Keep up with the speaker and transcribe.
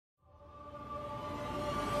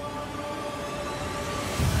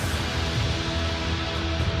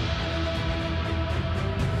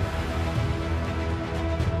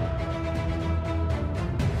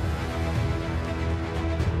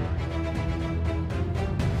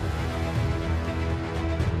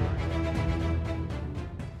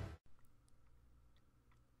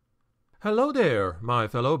Hello there, my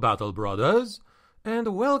fellow battle brothers,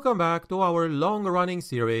 and welcome back to our long-running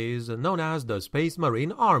series known as the Space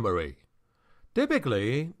Marine Armoury.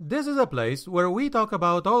 Typically, this is a place where we talk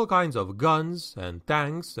about all kinds of guns and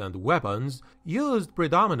tanks and weapons used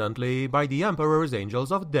predominantly by the Emperor's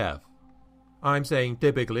Angels of Death. I'm saying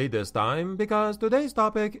typically this time because today's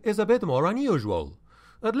topic is a bit more unusual,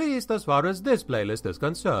 at least as far as this playlist is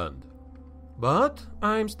concerned. But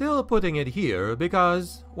I'm still putting it here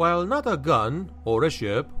because, while not a gun, or a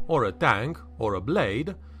ship, or a tank, or a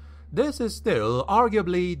blade, this is still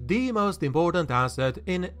arguably the most important asset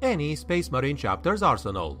in any Space Marine chapter's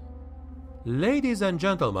arsenal. Ladies and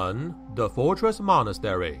gentlemen, the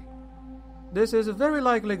fortress-monastery. This is very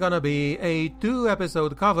likely gonna be a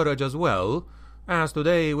 2-episode coverage as well, as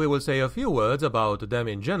today we will say a few words about them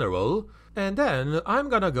in general, and then I'm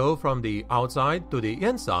gonna go from the outside to the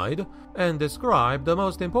inside and describe the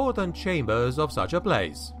most important chambers of such a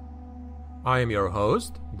place. I am your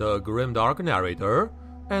host, the grimdark narrator,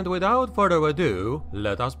 and without further ado,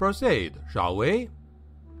 let us proceed, shall we?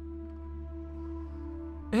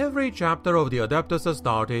 Every chapter of the Adeptus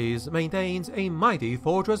Astartes maintains a mighty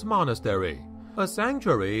fortress monastery, a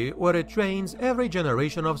sanctuary where it trains every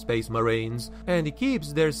generation of Space Marines and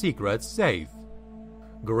keeps their secrets safe.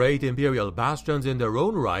 Great imperial bastions in their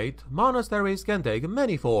own right, monasteries can take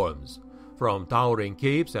many forms, from towering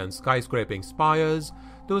keeps and skyscraping spires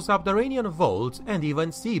to subterranean vaults and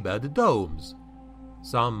even seabed domes.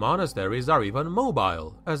 Some monasteries are even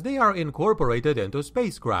mobile, as they are incorporated into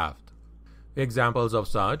spacecraft. Examples of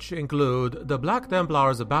such include the Black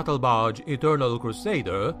Templar's battle barge Eternal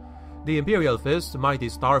Crusader, the Imperial Fist's mighty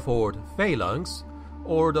starfort Phalanx,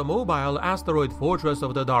 or the mobile asteroid fortress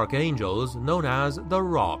of the Dark Angels known as the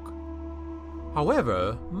Rock.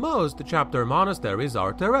 However, most chapter monasteries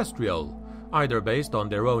are terrestrial, either based on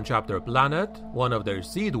their own chapter planet, one of their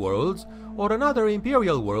seed worlds, or another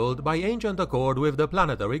imperial world by ancient accord with the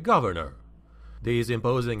planetary governor. These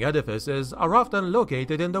imposing edifices are often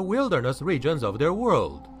located in the wilderness regions of their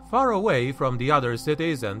world, far away from the other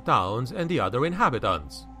cities and towns and the other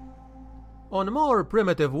inhabitants. On more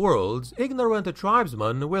primitive worlds, ignorant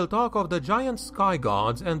tribesmen will talk of the giant sky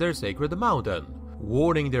gods and their sacred mountain,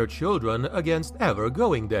 warning their children against ever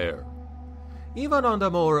going there. Even on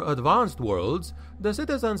the more advanced worlds, the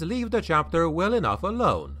citizens leave the chapter well enough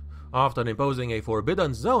alone, often imposing a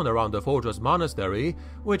forbidden zone around the fortress monastery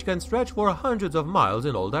which can stretch for hundreds of miles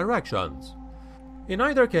in all directions. In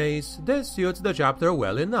either case, this suits the chapter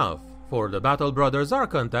well enough, for the Battle Brothers are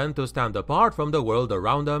content to stand apart from the world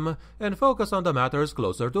around them and focus on the matters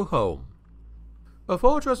closer to home. A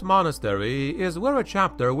fortress monastery is where a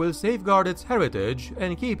chapter will safeguard its heritage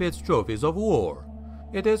and keep its trophies of war.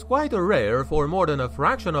 It is quite rare for more than a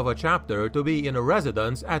fraction of a chapter to be in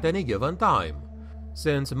residence at any given time,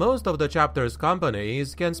 since most of the chapter's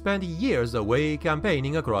companies can spend years away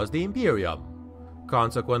campaigning across the Imperium.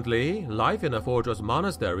 Consequently, life in a fortress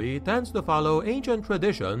monastery tends to follow ancient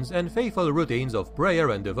traditions and faithful routines of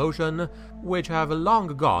prayer and devotion which have long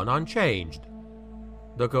gone unchanged.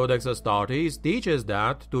 The Codex Astartes teaches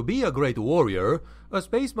that, to be a great warrior, a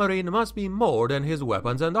Space Marine must be more than his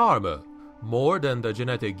weapons and armor, more than the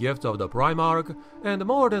genetic gifts of the Primarch, and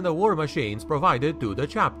more than the war machines provided to the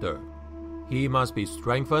chapter. He must be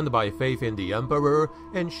strengthened by faith in the Emperor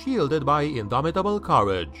and shielded by indomitable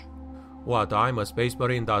courage. What time a Space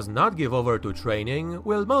Marine does not give over to training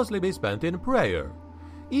will mostly be spent in prayer.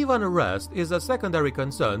 Even rest is a secondary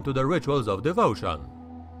concern to the rituals of devotion.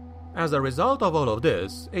 As a result of all of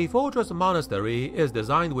this, a fortress monastery is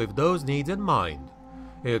designed with those needs in mind.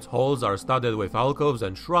 Its halls are studded with alcoves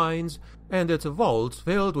and shrines, and its vaults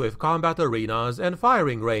filled with combat arenas and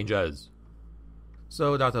firing ranges.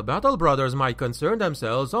 So that the Battle Brothers might concern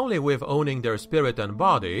themselves only with owning their spirit and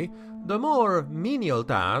body, the more menial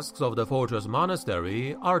tasks of the fortress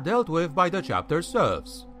monastery are dealt with by the chapter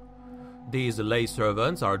serfs. These lay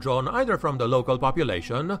servants are drawn either from the local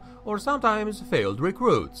population or sometimes failed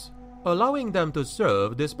recruits, allowing them to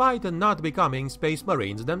serve despite not becoming Space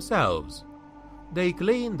Marines themselves. They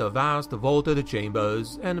clean the vast vaulted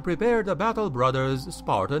chambers and prepare the Battle Brothers'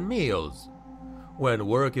 Spartan meals. When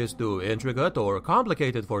work is too intricate or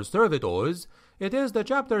complicated for servitors, it is the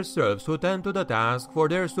chapter serfs who tend to the task for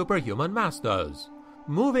their superhuman masters,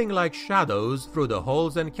 moving like shadows through the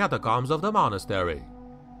halls and catacombs of the monastery.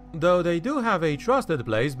 Though they do have a trusted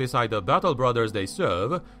place beside the Battle Brothers they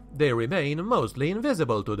serve, they remain mostly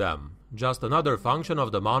invisible to them, just another function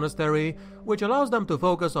of the monastery which allows them to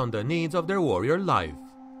focus on the needs of their warrior life.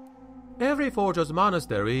 Every fortress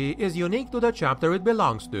monastery is unique to the chapter it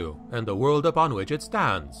belongs to and the world upon which it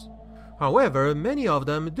stands. However, many of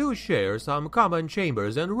them do share some common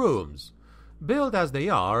chambers and rooms, built as they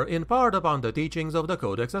are in part upon the teachings of the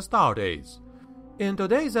Codex Astartes. In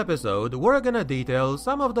today's episode, we're gonna detail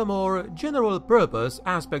some of the more general-purpose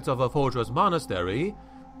aspects of a fortress monastery,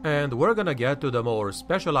 and we're gonna get to the more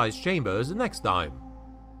specialized chambers next time.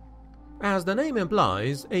 As the name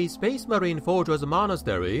implies, a Space Marine fortress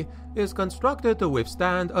monastery is constructed to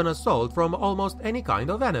withstand an assault from almost any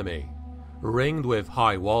kind of enemy. Ringed with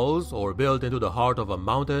high walls or built into the heart of a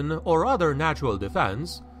mountain or other natural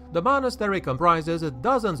defense, the monastery comprises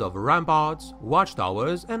dozens of ramparts,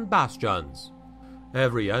 watchtowers, and bastions.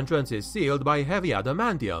 Every entrance is sealed by heavy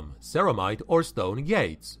adamantium, ceramite, or stone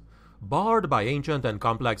gates, barred by ancient and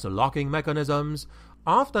complex locking mechanisms,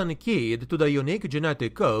 often keyed to the unique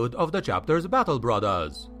genetic code of the chapter's battle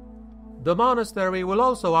brothers. The monastery will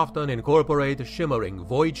also often incorporate shimmering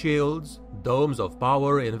void shields, domes of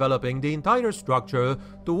power enveloping the entire structure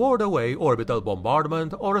to ward away orbital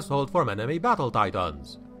bombardment or assault from enemy battle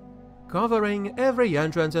titans. Covering every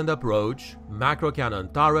entrance and approach, macro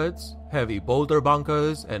cannon turrets, heavy bolter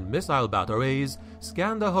bunkers, and missile batteries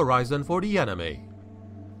scan the horizon for the enemy.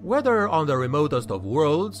 Whether on the remotest of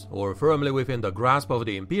worlds or firmly within the grasp of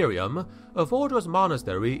the Imperium, a fortress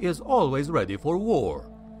monastery is always ready for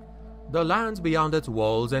war. The lands beyond its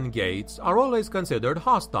walls and gates are always considered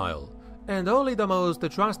hostile, and only the most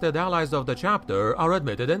trusted allies of the chapter are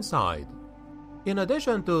admitted inside. In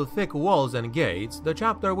addition to thick walls and gates, the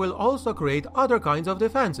chapter will also create other kinds of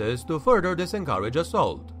defenses to further discourage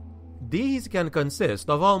assault. These can consist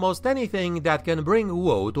of almost anything that can bring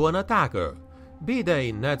woe to an attacker, be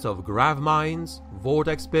they nets of grav mines,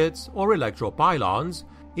 vortex pits, or electropylons,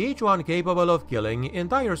 each one capable of killing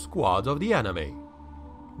entire squads of the enemy.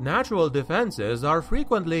 Natural defenses are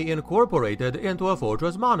frequently incorporated into a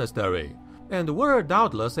fortress monastery, and were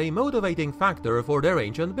doubtless a motivating factor for their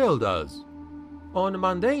ancient builders. On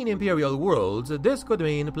mundane Imperial worlds, this could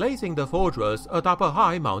mean placing the fortress atop a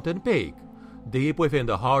high mountain peak, deep within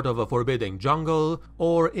the heart of a forbidding jungle,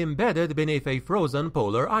 or embedded beneath a frozen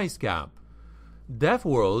polar ice cap. Death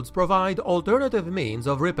worlds provide alternative means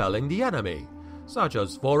of repelling the enemy, such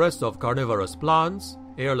as forests of carnivorous plants,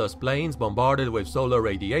 airless plains bombarded with solar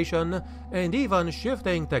radiation, and even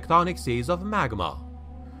shifting tectonic seas of magma.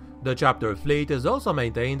 The chapter fleet is also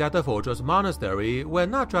maintained at the fortress monastery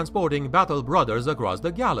when not transporting battle brothers across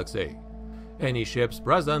the galaxy. Any ships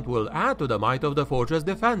present will add to the might of the fortress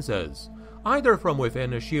defenses, either from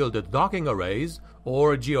within shielded docking arrays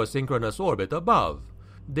or geosynchronous orbit above,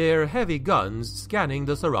 their heavy guns scanning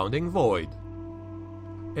the surrounding void.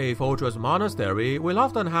 A fortress monastery will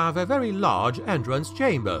often have a very large entrance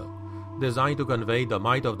chamber, designed to convey the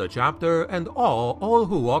might of the chapter and awe all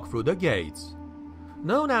who walk through the gates.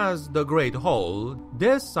 Known as the Great Hall,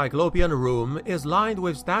 this cyclopean room is lined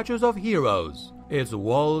with statues of heroes, its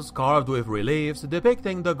walls carved with reliefs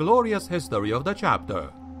depicting the glorious history of the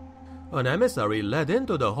chapter. An emissary led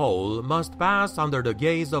into the hall must pass under the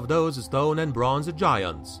gaze of those stone and bronze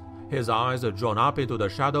giants, his eyes drawn up into the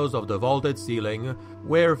shadows of the vaulted ceiling,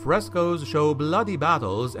 where frescoes show bloody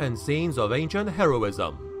battles and scenes of ancient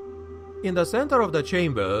heroism. In the center of the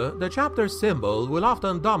chamber, the chapter's symbol will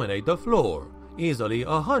often dominate the floor, easily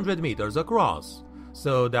 100 meters across,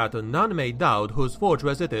 so that none may doubt whose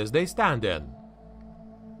fortress it is they stand in.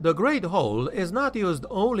 The Great Hall is not used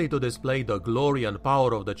only to display the glory and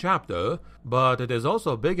power of the chapter, but it is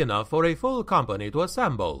also big enough for a full company to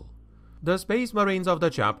assemble. The Space Marines of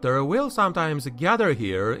the chapter will sometimes gather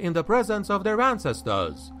here in the presence of their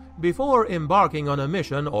ancestors, before embarking on a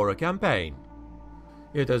mission or a campaign.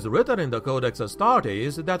 It is written in the Codex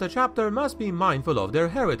Astartes that a chapter must be mindful of their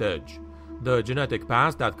heritage, the genetic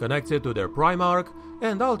past that connects it to their Primarch,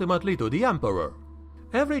 and ultimately to the Emperor.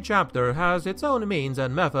 Every chapter has its own means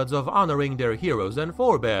and methods of honoring their heroes and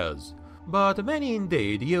forebears, but many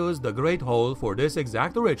indeed use the Great Hall for this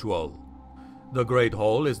exact ritual. The Great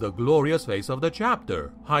Hall is the glorious face of the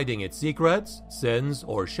chapter, hiding its secrets, sins,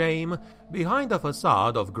 or shame behind a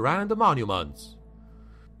facade of grand monuments.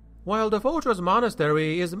 While the fortress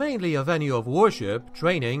monastery is mainly a venue of worship,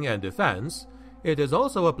 training, and defense, it is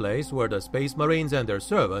also a place where the Space Marines and their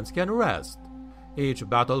servants can rest. Each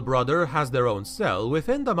battle brother has their own cell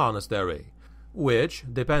within the monastery, which,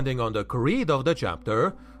 depending on the creed of the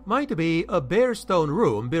chapter, might be a bare stone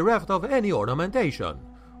room bereft of any ornamentation,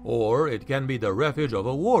 or it can be the refuge of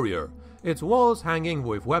a warrior, its walls hanging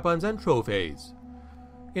with weapons and trophies.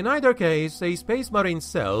 In either case, a Space Marine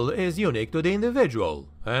cell is unique to the individual,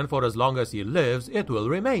 and for as long as he lives it will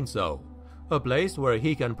remain so. A place where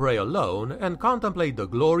he can pray alone and contemplate the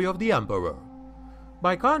glory of the Emperor.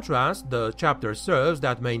 By contrast, the chapter serfs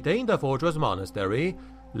that maintain the fortress monastery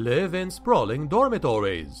live in sprawling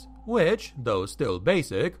dormitories, which, though still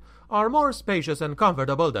basic, are more spacious and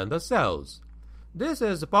comfortable than the cells. This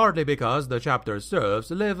is partly because the chapter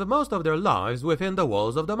serfs live most of their lives within the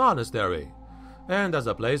walls of the monastery, and as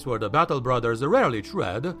a place where the battle brothers rarely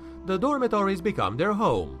tread, the dormitories become their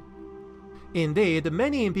home. Indeed,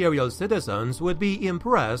 many imperial citizens would be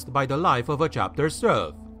impressed by the life of a chapter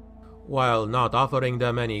serf. While not offering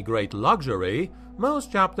them any great luxury,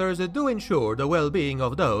 most chapters do ensure the well-being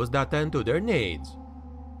of those that tend to their needs.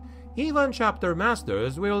 Even chapter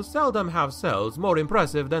masters will seldom have cells more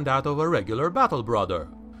impressive than that of a regular battle brother.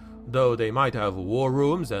 Though they might have war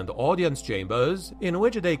rooms and audience chambers in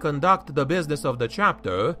which they conduct the business of the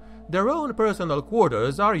chapter, their own personal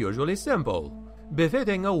quarters are usually simple,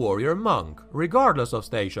 befitting a warrior monk, regardless of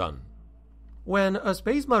station. When a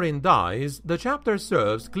Space Marine dies, the chapter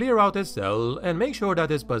serfs clear out his cell and make sure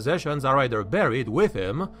that his possessions are either buried with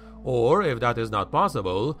him, or, if that is not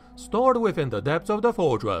possible, stored within the depths of the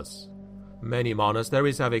fortress. Many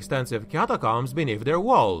monasteries have extensive catacombs beneath their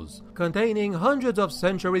walls, containing hundreds of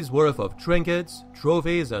centuries worth of trinkets,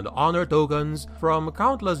 trophies, and honor tokens from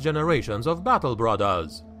countless generations of battle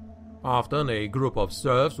brothers. Often a group of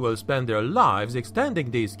serfs will spend their lives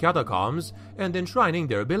extending these catacombs and enshrining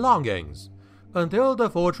their belongings, until the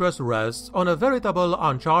fortress rests on a veritable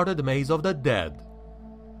uncharted maze of the dead.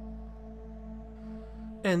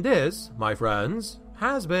 And this, my friends,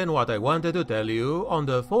 has been what I wanted to tell you on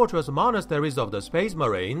the fortress monasteries of the Space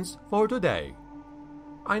Marines for today.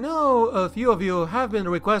 I know a few of you have been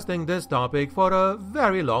requesting this topic for a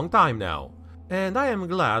very long time now, and I am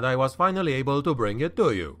glad I was finally able to bring it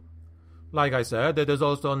to you. Like I said, it is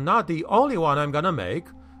also not the only one I'm gonna make,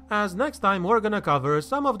 as next time we're gonna cover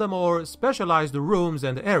some of the more specialized rooms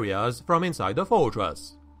and areas from inside the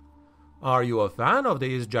fortress. Are you a fan of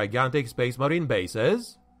these gigantic Space Marine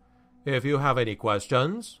bases? If you have any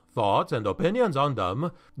questions, thoughts, and opinions on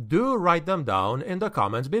them, do write them down in the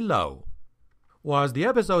comments below. Was the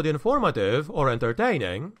episode informative or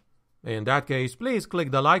entertaining? In that case, please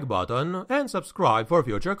click the like button and subscribe for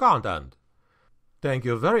future content. Thank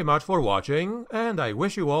you very much for watching, and I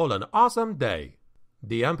wish you all an awesome day.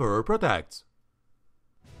 The Emperor protects.